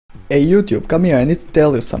Hey YouTube, come here, I need to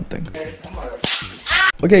tell you something.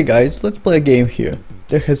 Okay guys, let's play a game here.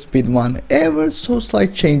 There has been one ever so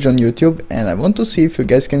slight change on YouTube and I want to see if you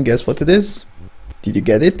guys can guess what it is. Did you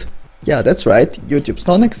get it? Yeah, that's right, YouTube's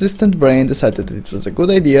non-existent brain decided that it was a good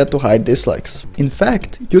idea to hide dislikes. In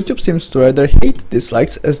fact, YouTube seems to rather hate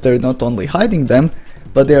dislikes as they're not only hiding them,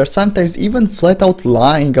 but they are sometimes even flat out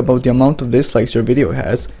lying about the amount of dislikes your video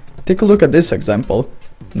has. Take a look at this example.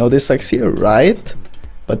 No dislikes here, right?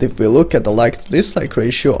 But if we look at the like to dislike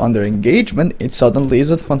ratio under engagement, it suddenly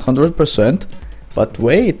isn't 100%. But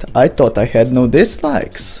wait, I thought I had no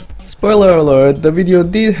dislikes. Spoiler alert, the video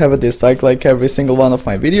did have a dislike like every single one of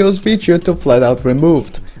my videos, which YouTube flat out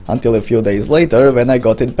removed. Until a few days later when I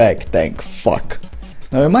got it back, thank fuck.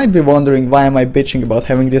 Now you might be wondering why am I bitching about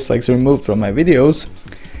having dislikes removed from my videos.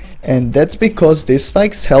 And that's because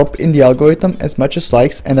dislikes help in the algorithm as much as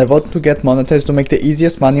likes, and I want to get monetized to make the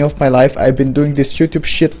easiest money of my life. I've been doing this YouTube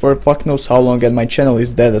shit for fuck knows how long and my channel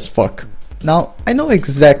is dead as fuck. Now, I know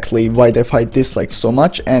exactly why they fight dislikes so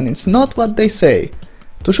much and it's not what they say.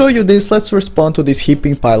 To show you this, let's respond to this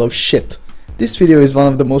heaping pile of shit. This video is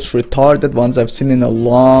one of the most retarded ones I've seen in a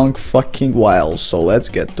long fucking while, so let's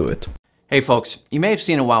get to it. Hey folks, you may have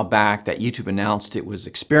seen a while back that YouTube announced it was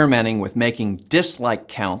experimenting with making dislike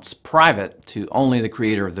counts private to only the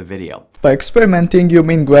creator of the video. By experimenting, you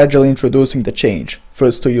mean gradually introducing the change.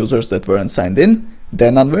 First to users that weren't signed in,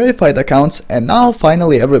 then unverified accounts, and now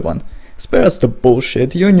finally everyone. Spare us the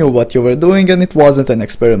bullshit, you knew what you were doing and it wasn't an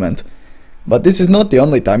experiment. But this is not the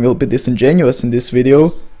only time you'll be disingenuous in this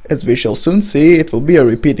video. As we shall soon see, it will be a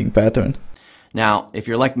repeating pattern. Now, if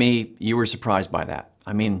you're like me, you were surprised by that.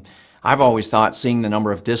 I mean, I've always thought seeing the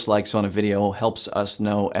number of dislikes on a video helps us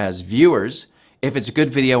know as viewers if it's a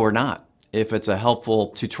good video or not, if it's a helpful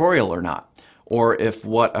tutorial or not, or if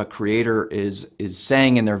what a creator is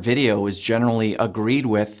saying in their video is generally agreed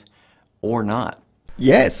with or not.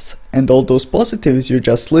 Yes, and all those positives you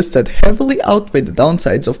just listed heavily outweigh the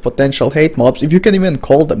downsides of potential hate mobs, if you can even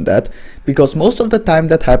call them that, because most of the time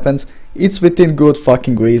that happens, it's within good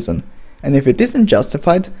fucking reason. And if it isn't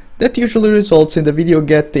justified, that usually results in the video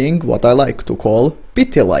getting what I like to call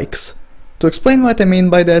pity likes. To explain what I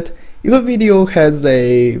mean by that, if a video has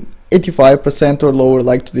a 85% or lower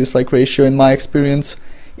like to dislike ratio in my experience,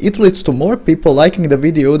 it leads to more people liking the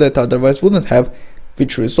video that otherwise wouldn't have,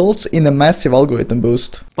 which results in a massive algorithm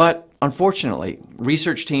boost. But unfortunately,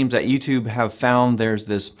 research teams at YouTube have found there's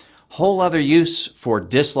this whole other use for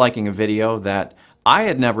disliking a video that I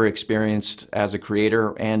had never experienced as a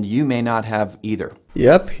creator, and you may not have either.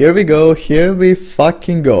 Yep, here we go, here we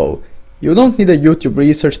fucking go. You don't need a YouTube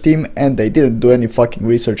research team, and they didn't do any fucking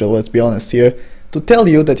research, let's be honest here, to tell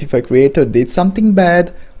you that if a creator did something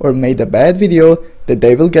bad or made a bad video, that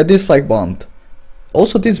they will get dislike bombed.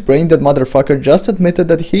 Also, this brain-dead motherfucker just admitted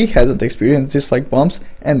that he hasn't experienced dislike bombs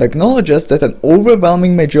and acknowledges that an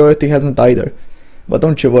overwhelming majority hasn't either. But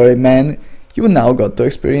don't you worry, man. You now got to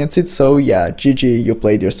experience it, so yeah, GG, you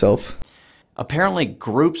played yourself. Apparently,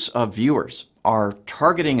 groups of viewers are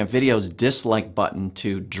targeting a video's dislike button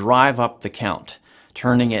to drive up the count,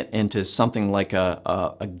 turning it into something like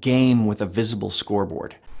a game with a visible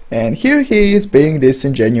scoreboard. And here he is being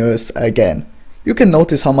disingenuous again. You can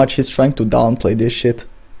notice how much he's trying to downplay this shit.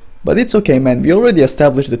 But it's okay, man, we already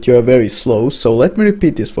established that you're very slow, so let me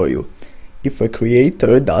repeat this for you. If a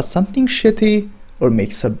creator does something shitty, or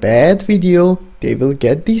makes a bad video, they will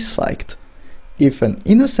get disliked. If an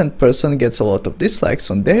innocent person gets a lot of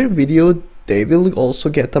dislikes on their video, they will also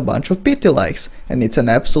get a bunch of pity likes, and it's an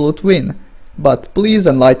absolute win. But please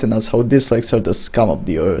enlighten us how dislikes are the scum of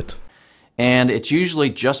the earth. And it's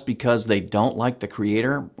usually just because they don't like the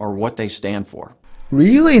creator or what they stand for.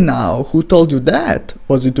 Really now? Who told you that?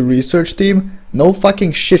 Was it the research team? No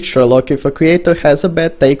fucking shit, Sherlock. If a creator has a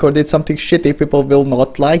bad take or did something shitty, people will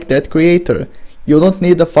not like that creator. You don't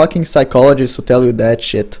need a fucking psychologist to tell you that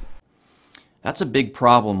shit. That's a big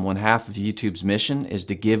problem when half of YouTube's mission is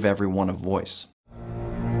to give everyone a voice.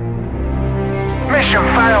 Mission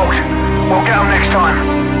failed. We'll get them next time.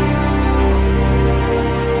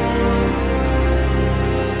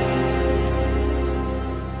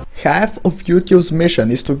 Half of YouTube's mission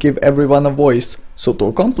is to give everyone a voice, so to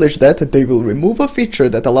accomplish that, they will remove a feature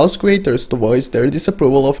that allows creators to voice their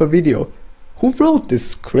disapproval of a video. Who wrote this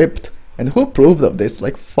script? And who approved of this?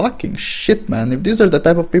 Like fucking shit, man. If these are the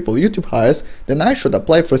type of people YouTube hires, then I should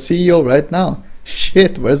apply for CEO right now.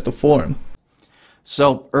 Shit, where's the form?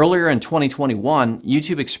 So earlier in 2021,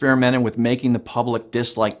 YouTube experimented with making the public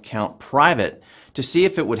dislike count private to see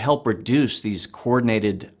if it would help reduce these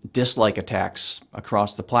coordinated dislike attacks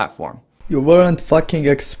across the platform. You weren't fucking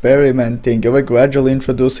experimenting, you were gradually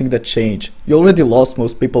introducing the change. You already lost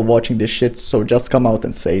most people watching this shit, so just come out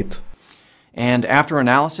and say it. And after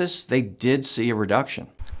analysis, they did see a reduction.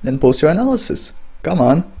 Then post your analysis. Come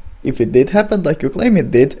on. If it did happen like you claim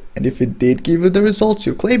it did, and if it did give you the results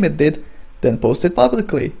you claim it did, then post it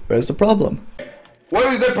publicly. Where's the problem? What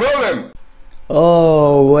is the problem?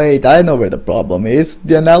 Oh wait, I know where the problem is.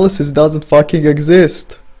 The analysis doesn't fucking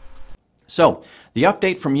exist. So, the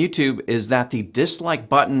update from YouTube is that the dislike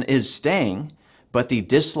button is staying, but the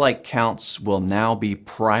dislike counts will now be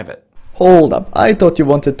private. Hold up, I thought you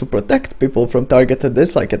wanted to protect people from targeted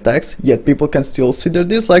dislike attacks, yet people can still see their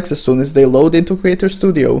dislikes as soon as they load into Creator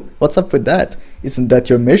Studio. What's up with that? Isn't that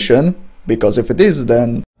your mission? Because if it is,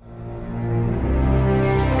 then...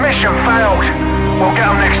 Mission failed. We'll get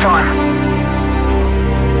them next time.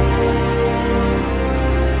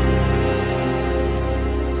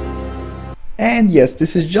 And yes,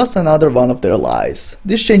 this is just another one of their lies.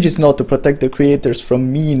 This change is not to protect the creators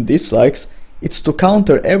from mean dislikes, it's to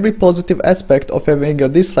counter every positive aspect of having a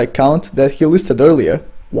dislike count that he listed earlier.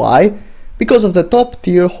 Why? Because of the top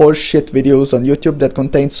tier horseshit videos on YouTube that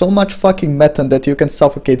contain so much fucking methane that you can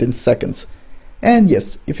suffocate in seconds. And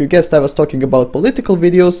yes, if you guessed I was talking about political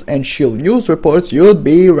videos and shill news reports, you'd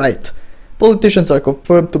be right. Politicians are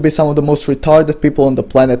confirmed to be some of the most retarded people on the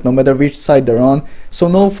planet no matter which side they're on, so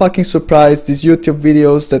no fucking surprise these YouTube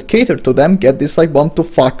videos that cater to them get dislike bombed to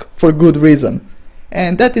fuck for good reason.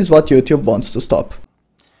 And that is what YouTube wants to stop.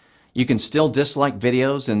 You can still dislike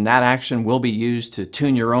videos and that action will be used to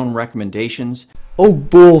tune your own recommendations. Oh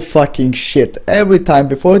bull fucking shit, every time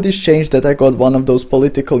before this change that I got one of those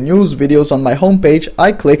political news videos on my homepage,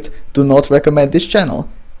 I clicked do not recommend this channel.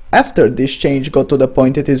 After this change got to the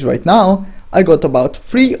point it is right now, I got about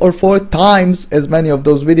 3 or 4 times as many of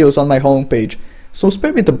those videos on my homepage. So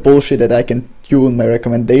spare me the bullshit that I can tune my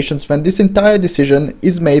recommendations when this entire decision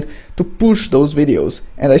is made to push those videos.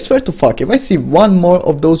 And I swear to fuck, if I see one more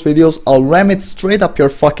of those videos, I'll ram it straight up your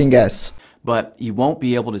fucking ass. But you won't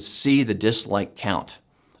be able to see the dislike count.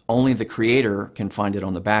 Only the creator can find it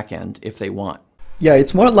on the back end if they want. Yeah,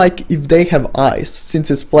 it's more like if they have eyes,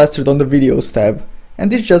 since it's plastered on the videos tab.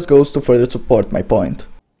 And this just goes to further support my point.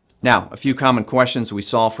 Now, a few common questions we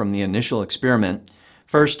saw from the initial experiment.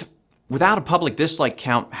 First, without a public dislike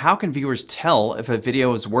count, how can viewers tell if a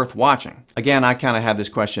video is worth watching? Again, I kind of had this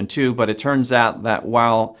question too, but it turns out that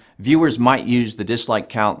while viewers might use the dislike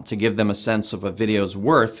count to give them a sense of a video's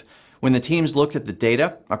worth, when the teams looked at the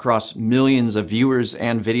data across millions of viewers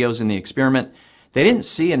and videos in the experiment, they didn't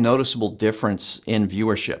see a noticeable difference in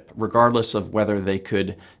viewership, regardless of whether they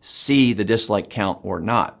could see the dislike count or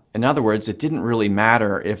not. In other words, it didn't really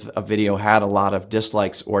matter if a video had a lot of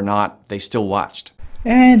dislikes or not, they still watched.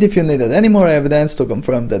 And if you needed any more evidence to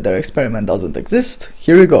confirm that their experiment doesn't exist,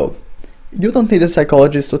 here you go. You don't need a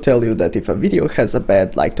psychologist to tell you that if a video has a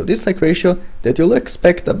bad like to dislike ratio, that you'll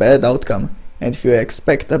expect a bad outcome. And if you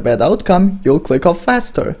expect a bad outcome, you'll click off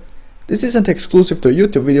faster. This isn't exclusive to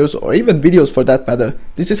YouTube videos or even videos for that matter.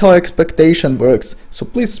 This is how expectation works, so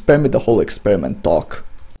please spare me the whole experiment talk.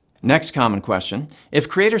 Next common question. If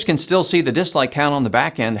creators can still see the dislike count on the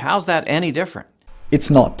back end, how's that any different? It's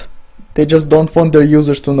not. They just don't want their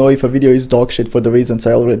users to know if a video is dogshit for the reasons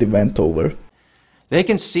I already went over. They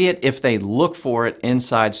can see it if they look for it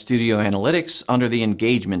inside Studio Analytics under the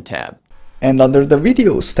Engagement tab. And under the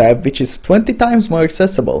Videos tab, which is 20 times more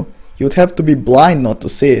accessible, you'd have to be blind not to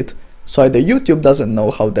see it. So either YouTube doesn't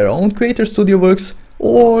know how their own Creator Studio works,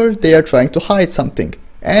 or they are trying to hide something.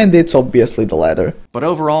 And it's obviously the latter. But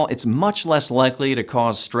overall, it's much less likely to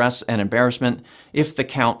cause stress and embarrassment if the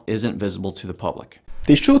count isn't visible to the public.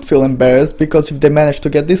 They should feel embarrassed because if they managed to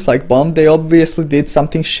get dislike bombed, they obviously did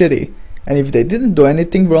something shitty. And if they didn't do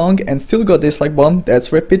anything wrong and still got dislike bombed,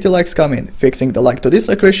 that's where pity likes come in, fixing the like to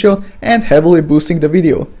dislike ratio and heavily boosting the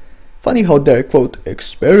video. Funny how their quote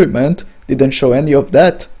experiment didn't show any of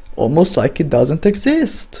that, almost like it doesn't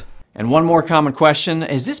exist. And one more common question,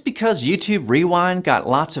 is this because YouTube Rewind got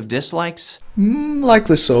lots of dislikes?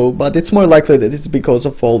 Likely so, but it's more likely that it's because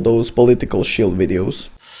of all those political shield videos.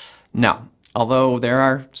 No, although there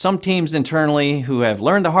are some teams internally who have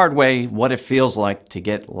learned the hard way what it feels like to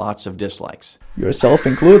get lots of dislikes. Yourself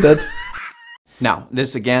included. Now,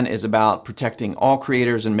 this again is about protecting all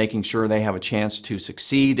creators and making sure they have a chance to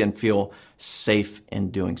succeed and feel safe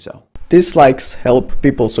in doing so. Dislikes help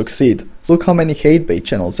people succeed. Look how many hate bait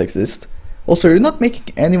channels exist. Also, you're not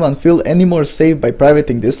making anyone feel any more safe by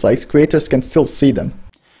privating dislikes, creators can still see them.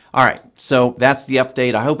 Alright, so that's the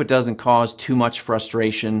update. I hope it doesn't cause too much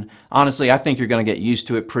frustration. Honestly, I think you're going to get used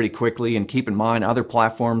to it pretty quickly, and keep in mind other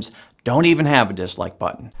platforms don't even have a dislike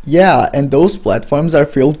button. Yeah, and those platforms are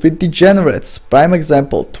filled with degenerates. Prime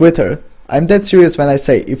example, Twitter. I'm dead serious when I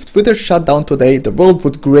say if Twitter shut down today, the world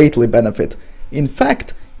would greatly benefit. In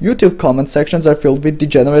fact, YouTube comment sections are filled with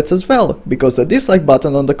degenerates as well, because the dislike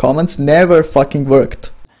button on the comments never fucking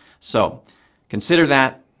worked. So, consider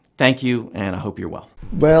that. Thank you, and I hope you're well.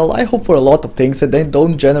 Well, I hope for a lot of things and they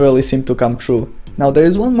don't generally seem to come true. Now there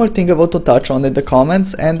is one more thing I want to touch on in the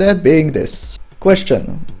comments, and that being this.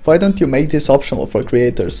 Question: why don't you make this optional for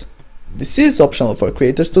creators? This is optional for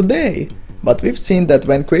creators today, but we've seen that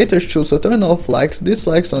when creators choose to turn off likes,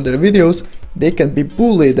 dislikes on their videos, they can be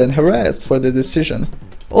bullied and harassed for the decision.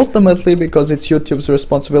 Ultimately, because it's YouTube's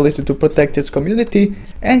responsibility to protect its community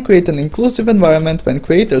and create an inclusive environment when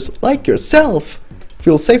creators, like yourself,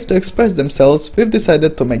 feel safe to express themselves, we've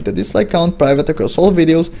decided to make the dislike count private across all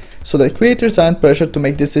videos so that creators aren't pressured to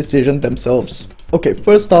make this decision themselves. Okay,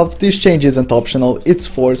 first off, this change isn't optional, it's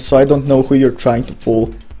forced, so I don't know who you're trying to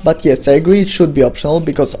fool. But yes, I agree it should be optional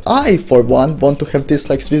because I, for one, want to have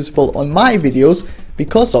dislikes visible on my videos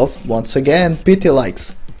because of, once again, pity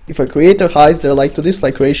likes. If a creator hides their like to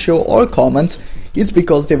dislike ratio or comments, it's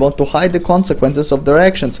because they want to hide the consequences of their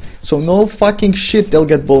actions, so no fucking shit they'll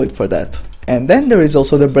get bullied for that. And then there is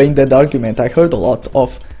also the brain dead argument I heard a lot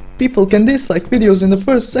of. People can dislike videos in the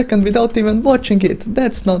first second without even watching it,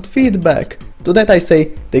 that's not feedback. To that I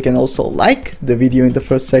say, they can also like the video in the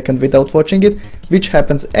first second without watching it, which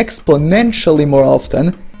happens exponentially more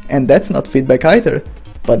often, and that's not feedback either.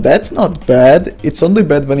 But that's not bad, it's only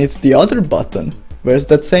bad when it's the other button. Where's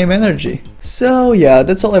that same energy? So yeah,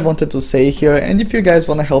 that's all I wanted to say here, and if you guys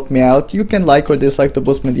wanna help me out, you can like or dislike to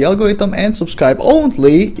boost me the algorithm and subscribe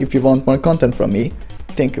only if you want more content from me.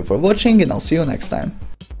 Thank you for watching and I'll see you next time.